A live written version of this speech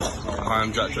Hi,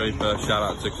 I'm Jack Draper. Shout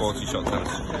out to QualityShot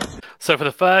Tennis. So for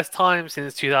the first time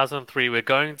since 2003, we're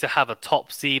going to have a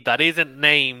top seed that isn't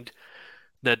named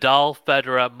Nadal,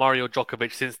 Federer, Mario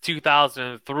Djokovic since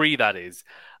 2003, that is.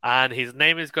 And his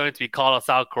name is going to be Carlos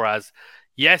Alcaraz.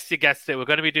 Yes, you guessed it. We're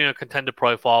going to be doing a contender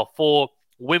profile for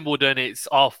Wimbledon. It's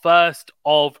our first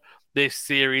of this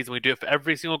series. We do it for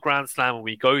every single Grand Slam, and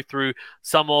we go through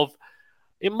some of,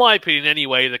 in my opinion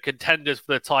anyway, the contenders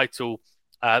for the title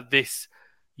this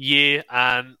year.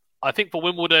 And I think for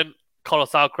Wimbledon,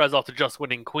 Carlos Alcaraz, after just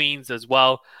winning Queens as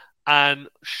well, and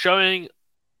showing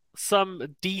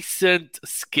some decent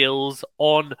skills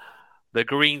on the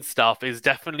green stuff, is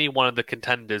definitely one of the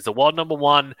contenders. The world number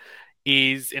one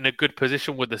is in a good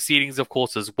position with the seedings, of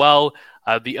course, as well.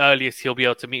 The earliest he'll be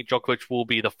able to meet Djokovic will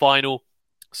be the final.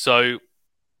 So,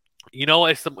 you know,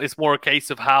 it's more a case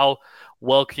of how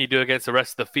well can you do against the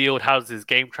rest of the field? How does his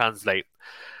game translate?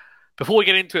 Before we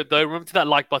get into it, though, remember to that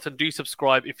like button. Do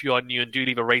subscribe if you are new, and do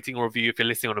leave a rating or review if you're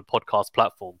listening on a podcast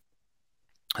platform.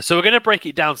 So we're going to break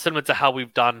it down similar to how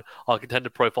we've done our contender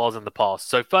profiles in the past.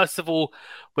 So first of all,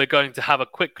 we're going to have a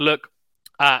quick look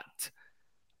at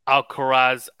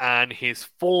Alcaraz and his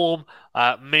form,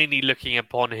 mainly looking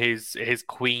upon his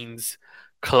Queen's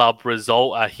Club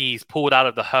result. He's pulled out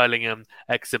of the Hurlingham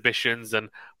exhibitions, and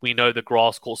we know the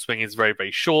grass court swing is very,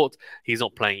 very short. He's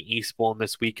not playing Eastbourne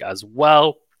this week as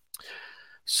well.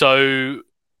 So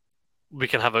we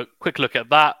can have a quick look at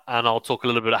that, and I'll talk a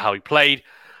little bit about how he played.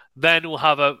 Then we'll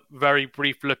have a very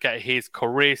brief look at his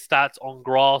career stats on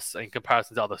grass in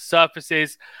comparison to other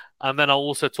surfaces. And then I'll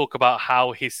also talk about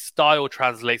how his style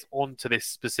translates onto this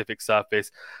specific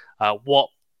surface. What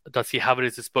does he have at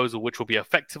his disposal which will be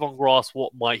effective on grass?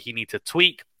 What might he need to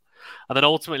tweak? And then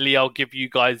ultimately, I'll give you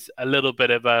guys a little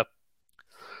bit of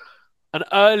an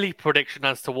early prediction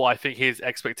as to what I think his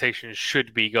expectations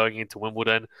should be going into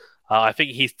Wimbledon. I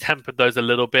think he's tempered those a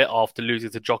little bit after losing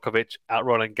to Djokovic at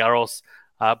Roland Garros.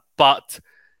 But,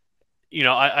 you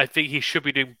know, I think he should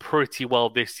be doing pretty well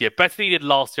this year. Better than he did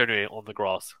last year anyway on the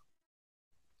grass.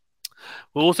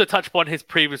 We'll also touch upon his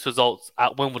previous results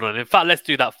at Wimbledon. In fact, let's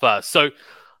do that first. So,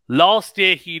 last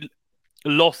year he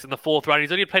lost in the fourth round.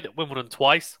 He's only played at Wimbledon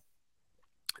twice,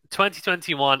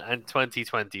 2021 and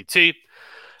 2022.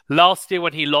 Last year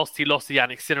when he lost to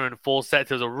Jannik Sinner in 4 sets.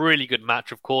 It was a really good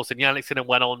match, of course, and Jannik Sinner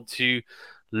went on to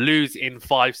lose in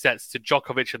 5 sets to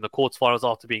Djokovic in the quarterfinals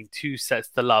after being 2 sets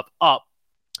to love up.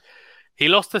 He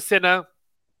lost to Sinner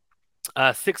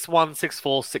 6-1,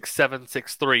 6-4, 6-7,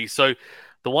 6-3. So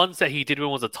the one set he did win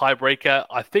was a tiebreaker.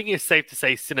 I think it's safe to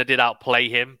say Sinner did outplay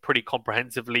him pretty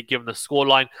comprehensively given the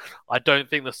scoreline. I don't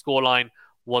think the scoreline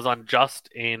was unjust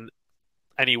in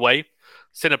any way.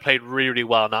 Sinner played really, really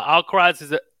well. Now, Alcaraz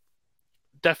is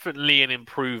definitely an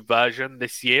improved version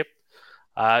this year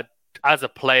as a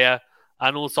player.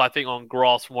 And also, I think on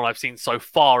grass, from what I've seen so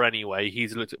far anyway,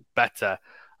 he's looked better.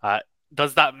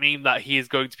 Does that mean that he is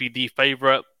going to be the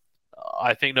favourite?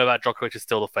 I think Novak Djokovic is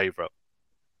still the favourite.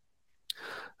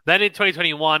 Then in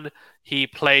 2021, he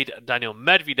played Daniil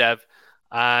Medvedev,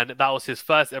 and that was his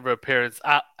first ever appearance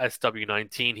at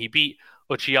SW19. He beat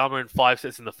Uchiyama in 5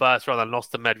 sets in the first round and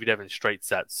lost to Medvedev in straight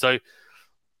sets. So,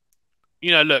 you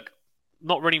know, look,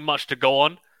 not really much to go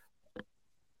on.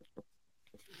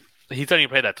 He's only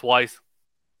played that twice.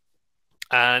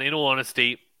 And in all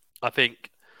honesty, I think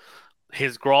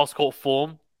his grass court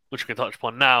form, which we can touch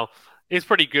upon now, is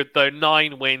pretty good though.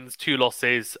 9 wins, 2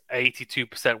 losses,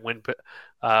 82%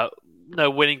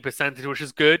 winning percentage, which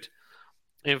is good.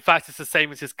 In fact, it's the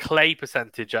same as his clay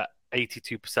percentage at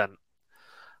 82%.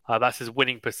 That's his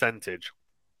winning percentage.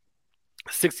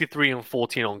 63 and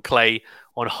 14 on clay.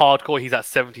 On hard court, he's at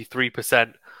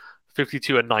 73%,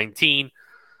 52 and 19.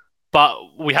 But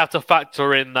we have to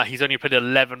factor in that he's only played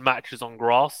 11 matches on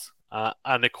grass,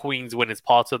 and the Queen's win is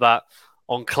part of that.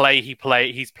 On clay,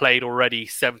 he's played already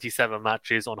 77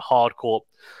 matches. On hard court,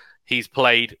 he's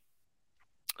played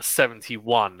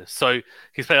 71. So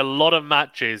he's played a lot of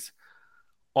matches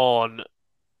on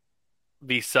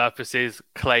these surfaces,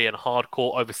 clay and hard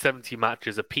court, over 70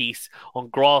 matches apiece. On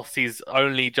grass, he's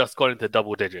only just got into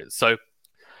double digits. So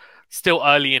still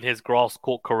early in his grass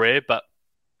court career, but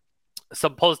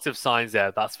some positive signs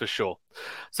there, that's for sure.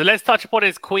 So let's touch upon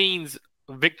his Queen's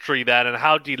victory then, and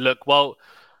how did he look? Well,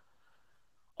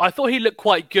 I thought he looked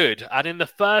quite good. And in the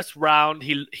first round,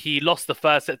 he lost the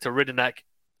first set to Ridenek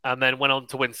and then went on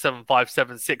to win 7-5,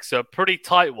 7-6. So a pretty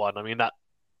tight one. I mean, that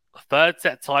third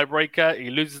set tiebreaker, he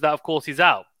loses that, of course, he's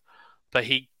out. But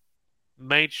he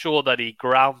made sure that he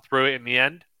ground through it in the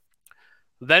end.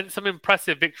 Then some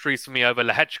impressive victories for me over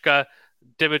Lehechka,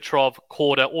 Dimitrov,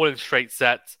 Korda, all in straight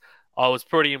sets. I was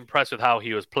pretty impressed with how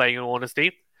he was playing, in all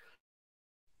honesty.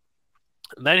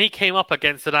 And then he came up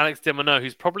against an Alex de Minaur,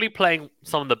 who's probably playing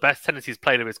some of the best tennis he's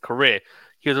played of his career.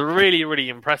 He was really, really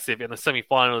impressive in the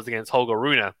semi-finals against Holger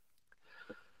Rune.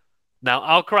 Now,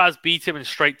 Alcaraz beat him in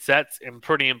straight sets in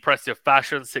pretty impressive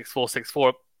fashion, 6-4,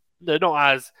 6-4. They're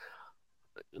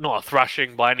not a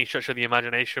thrashing by any stretch of the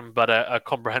imagination, but a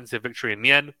comprehensive victory in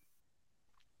the end.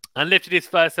 And lifted his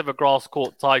first ever grass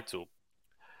court title.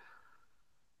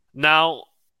 Now,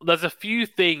 there's a few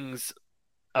things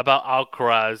about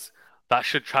Alcaraz that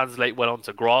should translate well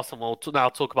onto grass, and we'll now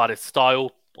talk about his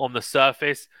style on the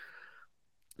surface.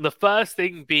 The first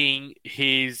thing being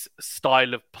his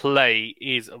style of play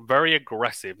is very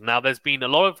aggressive. Now, there's been a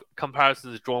lot of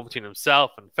comparisons drawn between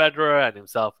himself and Federer, and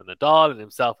himself and Nadal, and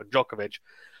himself and Djokovic.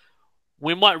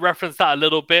 We might reference that a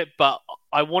little bit, but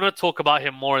I want to talk about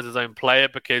him more as his own player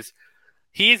because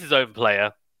he is his own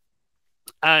player.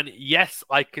 And yes,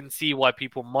 I can see why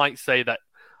people might say that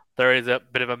there is a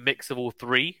bit of a mix of all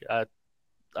three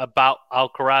about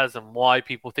Alcaraz and why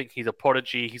people think he's a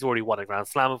prodigy. He's already won a Grand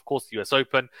Slam, of course, the US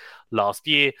Open last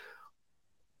year.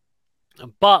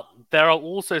 But there are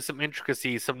also some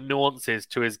intricacies, some nuances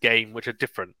to his game which are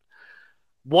different.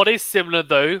 What is similar,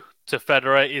 though, to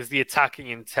Federer is the attacking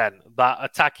intent, that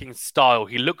attacking style.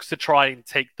 He looks to try and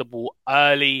take the ball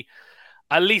early,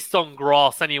 at least on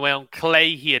grass anyway. On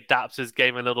clay, he adapts his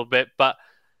game a little bit, but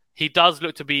he does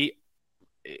look to be,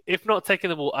 if not taking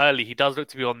the ball early, he does look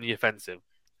to be on the offensive.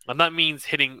 And that means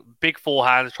hitting big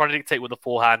forehands, trying to dictate with the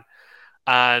forehand,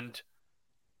 and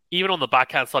even on the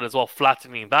backhand side as well,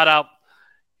 flattening that out.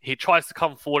 He tries to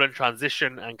come forward and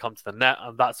transition and come to the net,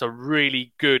 and that's a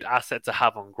really good asset to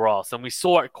have on grass. And we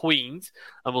saw at Queens,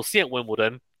 and we'll see at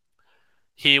Wimbledon,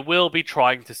 he will be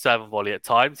trying to serve and volley at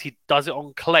times. He does it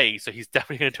on clay, so he's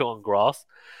definitely going to do it on grass.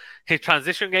 His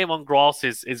transition game on grass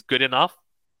is good enough,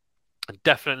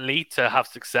 definitely, to have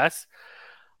success.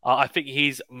 I think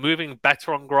he's moving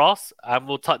better on grass, and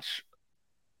we'll touch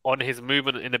on his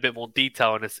movement in a bit more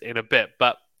detail in a bit.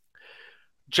 But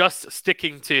just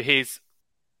sticking to his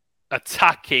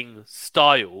attacking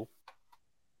style,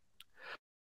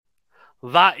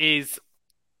 that is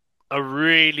a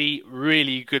really,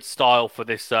 really good style for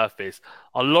this surface.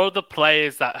 A lot of the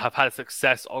players that have had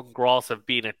success on grass have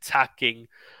been attacking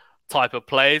type of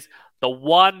players. The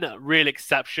one real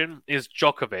exception is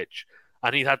Djokovic,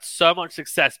 and he's had so much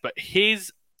success, but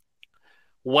his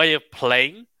way of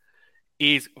playing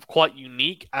is quite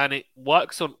unique, and it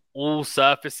works on all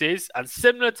surfaces. And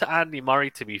similar to Andy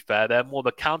Murray, to be fair, they're more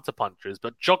the counterpunchers.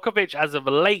 But Djokovic, as of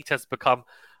late, has become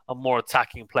a more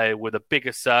attacking player with a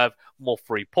bigger serve, more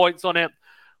free points on it,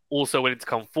 also willing to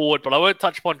come forward. But I won't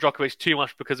touch upon Djokovic too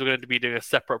much because we're going to be doing a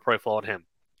separate profile on him.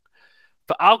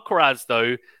 For Alcaraz,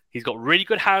 though, he's got really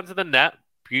good hands in the net,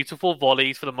 beautiful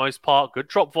volleys for the most part, good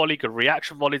drop volley, good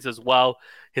reaction volleys as well.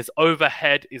 His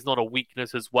overhead is not a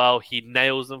weakness as well. He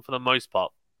nails them for the most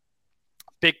part.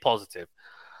 Big positive.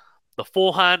 The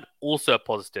forehand, also a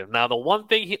positive. Now, the one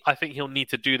thing I think he'll need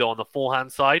to do, though, on the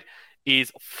forehand side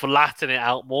is flatten it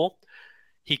out more.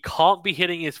 He can't be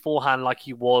hitting his forehand like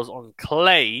he was on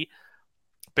clay,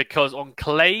 because on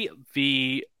clay,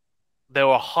 there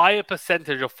were a higher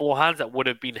percentage of forehands that would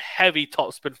have been heavy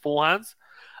topspin forehands,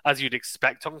 as you'd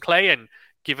expect on clay, and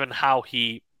given how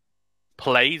he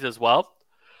plays as well.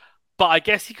 But I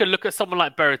guess you could look at someone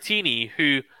like Berrettini,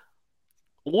 who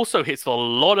also hits a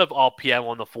lot of RPM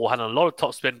on the forehand and a lot of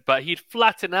topspin, but he'd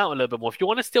flatten out a little bit more. If you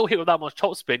want to still hit with that much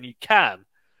topspin, you can.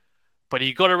 But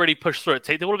you got to really push through it.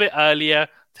 Take the ball a bit earlier,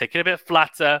 take it a bit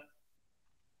flatter,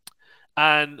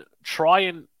 and try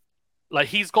and, like,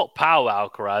 he's got power,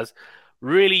 Alcaraz.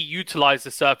 Really utilize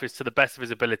the surface to the best of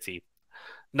his ability.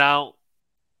 Now,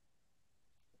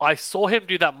 I saw him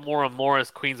do that more and more as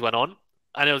Queens went on,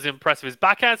 and it was impressive. His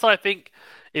backhand side, I think,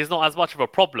 is not as much of a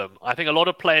problem. I think a lot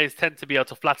of players tend to be able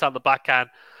to flat out the backhand.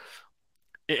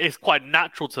 It's quite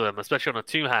natural to them, especially on a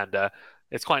two-hander.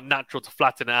 It's quite natural to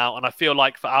flatten it out, and I feel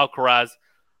like for Alcaraz,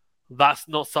 that's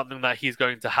not something that he's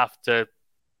going to have to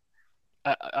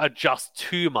adjust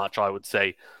too much, I would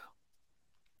say.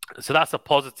 So that's a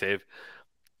positive.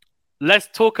 Let's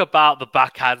talk about the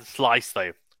backhand slice,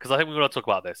 though, because I think we're going to talk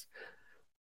about this.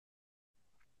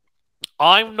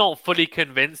 I'm not fully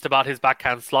convinced about his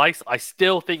backhand slice. I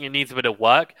still think it needs a bit of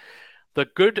work. The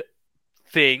good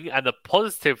thing and the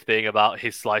positive thing about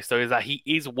his slice, though, is that he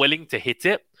is willing to hit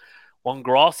it on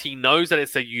grass. He knows that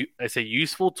it's a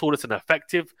useful tool. It's an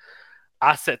effective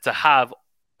asset to have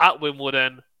at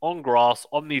Wimbledon, on grass,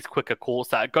 on these quicker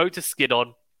courts that are going to skid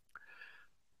on.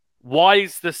 Why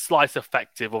is the slice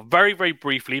effective? Well, very, very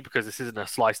briefly, because this isn't a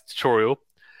slice tutorial,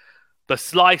 the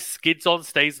slice skids on,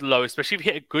 stays low, especially if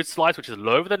you hit a good slice, which is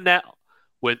low over the net,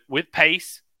 with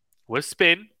pace, with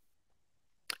spin.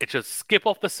 It should skip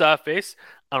off the surface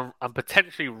and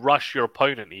potentially rush your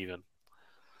opponent even.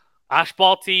 Ash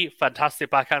Barty,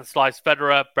 fantastic backhand slice.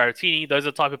 Federer, Berrettini, those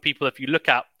are the type of people, if you look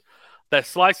at, their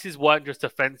slices weren't just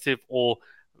offensive or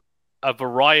a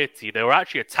variety. They were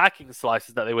actually attacking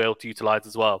slices that they were able to utilize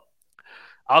as well.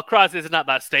 Alcaraz isn't at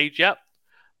that stage yet,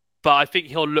 but I think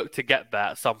he'll look to get there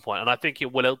at some point, and I think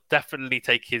it will definitely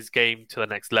take his game to the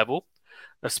next level,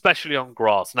 especially on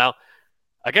grass. Now,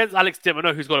 against Alex de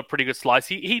Minaur, who's got a pretty good slice,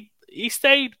 he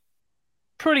stayed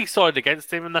pretty solid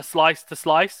against him in the slice to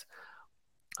slice,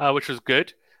 which was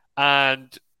good.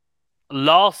 And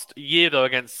last year, though,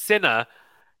 against Sinner,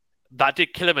 that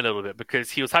did kill him a little bit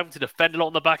because he was having to defend a lot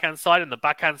on the backhand side, and the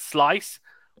backhand slice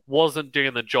wasn't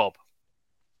doing the job.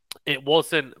 It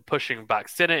wasn't pushing back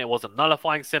Sinner, it wasn't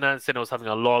nullifying Sinner, and Sinner was having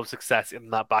a lot of success in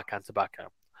that backhand to backhand.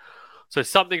 So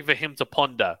something for him to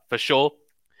ponder, for sure.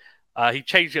 He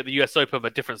changed it at the US Open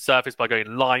with a different surface by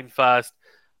going line first,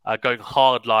 going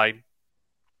hard line,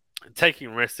 and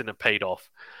taking risks, and it paid off.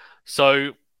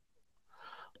 So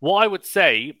what I would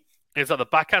say is that the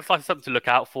backhand slice is something to look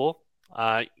out for.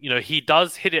 He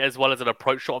does hit it as well as an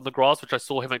approach shot on the grass, which I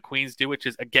saw him at Queens do, which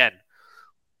is, again,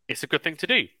 it's a good thing to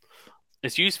do.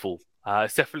 It's useful.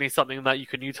 It's definitely something that you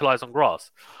can utilize on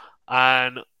grass.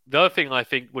 And the other thing I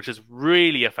think, which is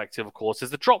really effective, of course,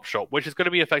 is the drop shot, which is going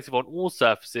to be effective on all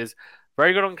surfaces.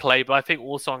 Very good on clay, but I think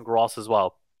also on grass as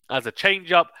well. As a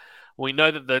change-up, we know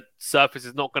that the surface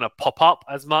is not going to pop up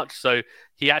as much, so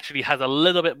he actually has a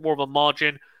little bit more of a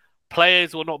margin.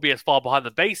 Players will not be as far behind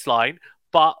the baseline,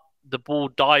 but the ball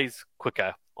dies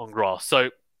quicker on grass.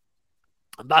 So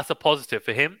that's a positive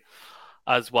for him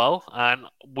as well. And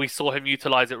we saw him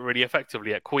utilize it really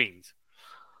effectively at Queens.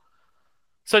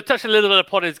 So touch a little bit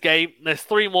upon his game. There's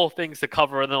 3 more things to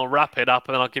cover, and then I'll wrap it up,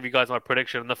 and then I'll give you guys my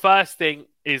prediction. And the first thing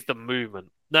is the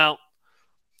movement. Now,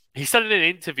 he said in an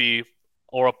interview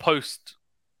or a post-match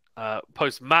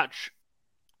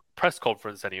press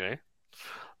conference anyway,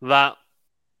 that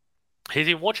he's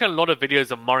been watching a lot of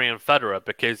videos of Murray and Federer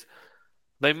because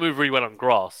they move really well on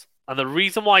grass. And the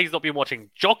reason why he's not been watching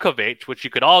Djokovic, which you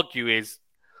could argue is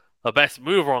the best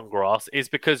mover on grass, is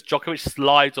because Djokovic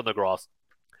slides on the grass.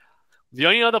 The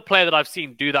only other player that I've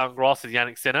seen do that on grass is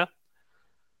Jannik Sinner.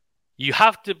 You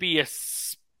have to be a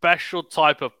special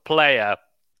type of player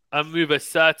and move a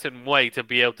certain way to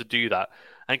be able to do that.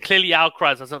 And clearly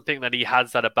Alcaraz doesn't think that he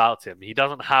has that about him. He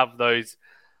doesn't have those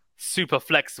super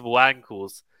flexible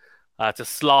ankles to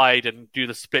slide and do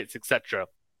the splits, etc.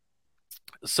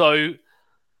 So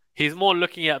he's more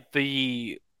looking at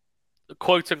the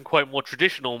quote-unquote more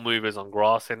traditional movers on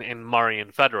grass in Murray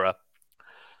and Federer.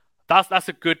 That's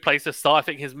a good place to start. I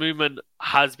think his movement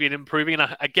has been improving.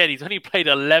 And again, he's only played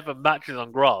 11 matches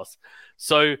on grass.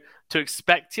 So to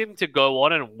expect him to go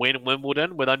on and win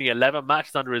Wimbledon with only 11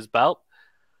 matches under his belt,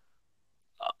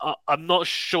 I'm not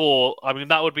sure. I mean,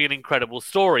 that would be an incredible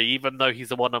story, even though he's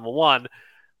the world number one.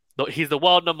 He's the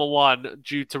world number one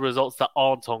due to results that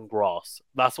aren't on grass.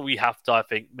 That's what we have to, I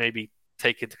think, maybe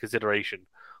take into consideration.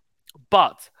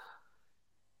 But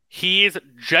he is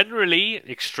generally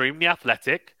extremely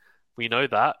athletic. We know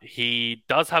that. He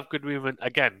does have good movement,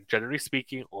 again, generally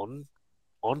speaking, on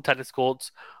tennis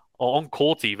courts, or on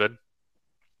court even.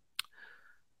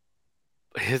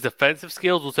 His defensive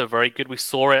skills also very good. We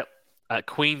saw it at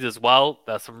Queens as well.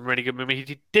 There's some really good movement.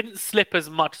 He didn't slip as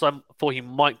much as I thought he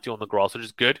might do on the grass, which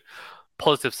is good.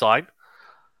 Positive sign.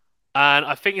 And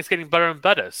I think it's getting better and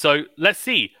better. So let's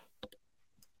see.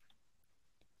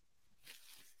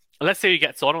 Let's see how he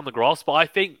gets on the grass, but I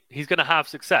think he's going to have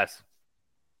success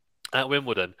at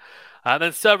Wimbledon. And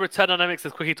then serve return dynamics,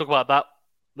 let's quickly talk about that.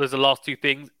 Those are the last 2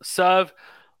 things. Serve,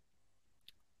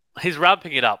 he's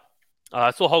ramping it up.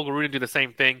 I saw Holger Rune do the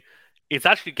same thing. It's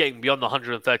actually getting beyond the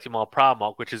 130-mile-per-hour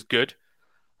mark, which is good.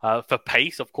 For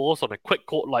pace, of course, on a quick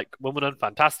court like Wimbledon,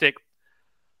 fantastic.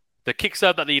 The kick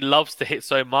serve that he loves to hit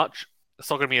so much, it's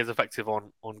not going to be as effective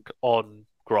on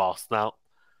grass. Now,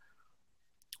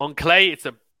 on clay, it's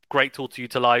a great tool to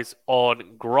utilize.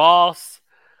 On grass,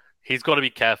 he's got to be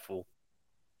careful.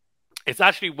 It's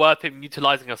actually worth him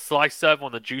utilizing a slice serve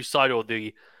on the juice side or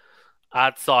the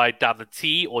ad side down the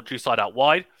tee or juice side out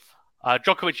wide.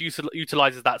 Djokovic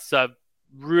utilizes that serve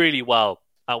really well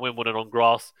at Wimbledon on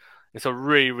grass. It's a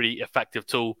really, really effective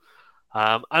tool.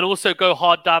 And also go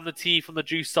hard down the tee from the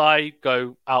juice side,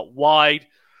 go out wide,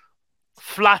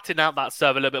 flatten out that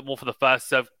serve a little bit more for the first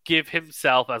serve, give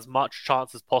himself as much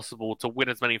chance as possible to win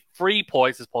as many free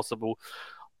points as possible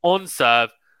on serve,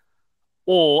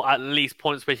 or at least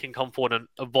points where he can come forward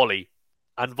and volley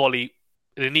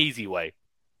in an easy way.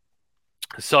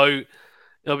 So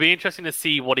it'll be interesting to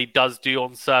see what he does do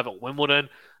on serve at Wimbledon.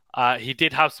 He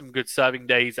did have some good serving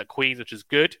days at Queens, which is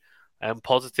good and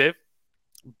positive,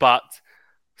 but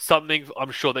something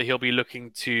I'm sure that he'll be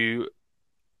looking to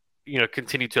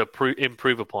continue to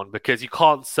improve upon, because you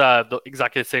can't serve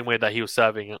exactly the same way that he was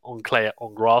serving on clay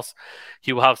on grass.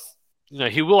 He will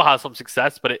have some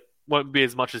success, but it won't be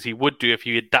as much as he would do if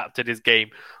he adapted his game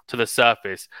to the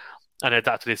surface and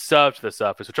adapted his serve to the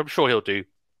surface, which I'm sure he'll do.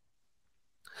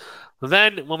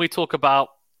 Then when we talk about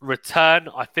return,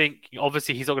 I think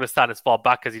obviously he's not going to stand as far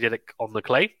back as he did on the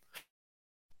clay.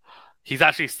 He's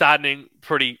actually standing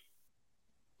pretty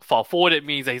far forward. It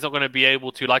means that he's not going to be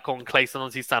able to, like on clay,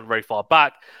 sometimes he stands very far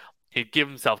back. He'd give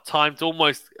himself time to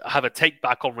almost have a take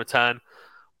back on return.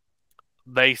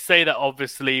 They say that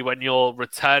obviously when you're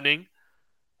returning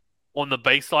on the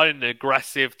baseline in an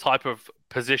aggressive type of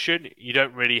position, you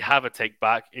don't really have a take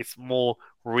back. It's more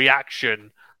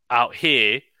reaction out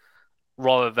here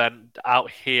rather than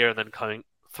out here and then coming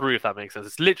through, if that makes sense.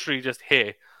 It's literally just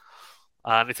here.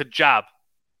 And it's a jab.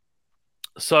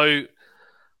 So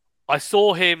I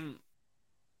saw him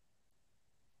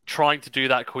trying to do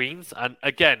that Queens, and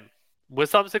again, with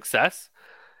some success.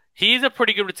 He is a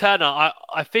pretty good returner.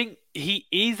 I think he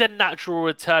is a natural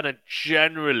returner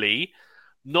generally.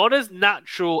 Not as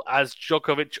natural as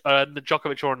Djokovic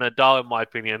or Nadal, in my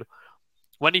opinion.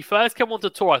 When he first came onto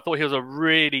tour, I thought he was a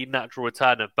really natural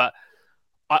returner, but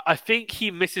I think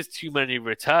he misses too many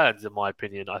returns, in my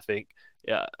opinion. I think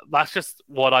that's just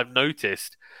what I've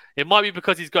noticed. It might be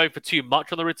because he's going for too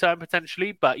much on the return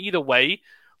potentially, but either way,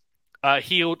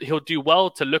 he'll do well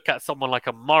to look at someone like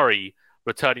a Murray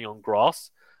returning on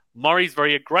grass. Murray's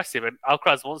very aggressive, and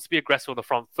Alcaraz wants to be aggressive on the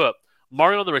front foot.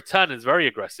 Murray on the return is very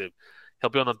aggressive. He'll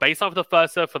be on the baseline for the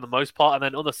first serve for the most part, and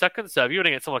then on the second serve, you're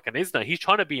going to get someone like an Isner. He's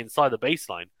trying to be inside the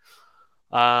baseline.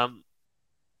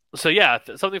 So yeah,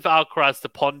 something for Alcaraz to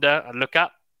ponder and look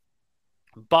at.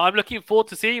 But I'm looking forward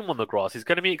to seeing him on the grass. He's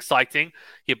going to be exciting.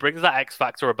 He brings that X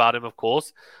factor about him, of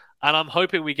course. And I'm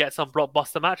hoping we get some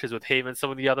blockbuster matches with him and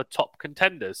some of the other top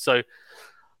contenders. So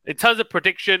in terms of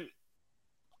prediction,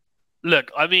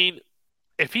 look, I mean,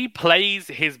 if he plays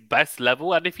his best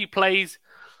level and if he takes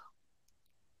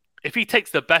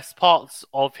the best parts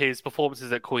of his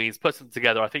performances at Queens, puts them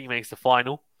together, I think he makes the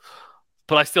final.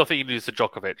 But I still think he loses to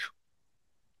Djokovic.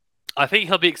 I think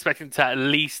he'll be expecting to at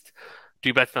least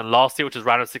do better than last year, which was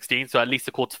round of 16, so at least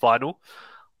a quarterfinal.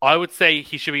 I would say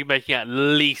he should be making at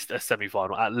least a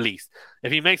semi-final, at least.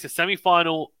 If he makes a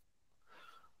semi-final,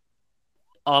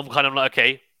 I'm kind of like,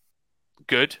 okay,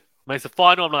 good. Makes the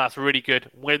final, I'm like, that's really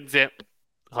good. Wins it,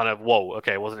 kind of, whoa,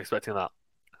 okay, wasn't expecting that.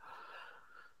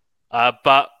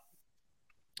 But,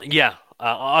 yeah,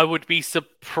 I would be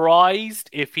surprised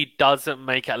if he doesn't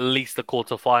make at least the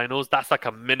quarterfinals. That's like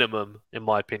a minimum, in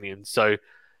my opinion. So,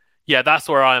 yeah, that's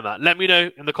where I'm at. Let me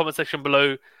know in the comment section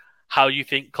below how you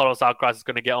think Carlos Alcaraz is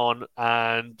going to get on,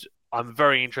 and I'm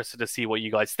very interested to see what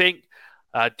you guys think.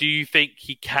 Do you think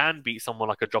he can beat someone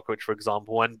like a Djokovic, for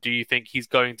example, and do you think he's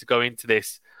going to go into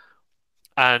this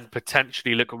and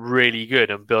potentially look really good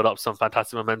and build up some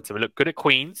fantastic momentum? He looked good at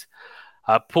Queens,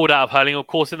 pulled out of hurling. Of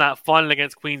course, in that final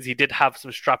against Queens, he did have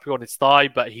some strapping on his thigh,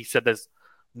 but he said there's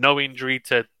no injury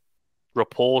to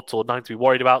report or nothing to be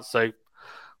worried about, so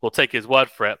we'll take his word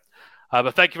for it.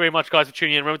 But thank you very much, guys, for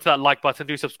tuning in. Remember to that like button.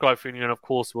 Do subscribe for you. And, of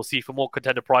course, we'll see you for more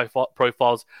contender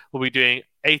profiles. We'll be doing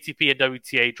ATP and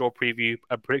WTA draw preview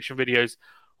and prediction videos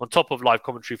on top of live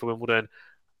commentary for Wimbledon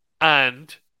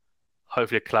and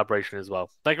hopefully a collaboration as well.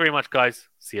 Thank you very much, guys.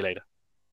 See you later.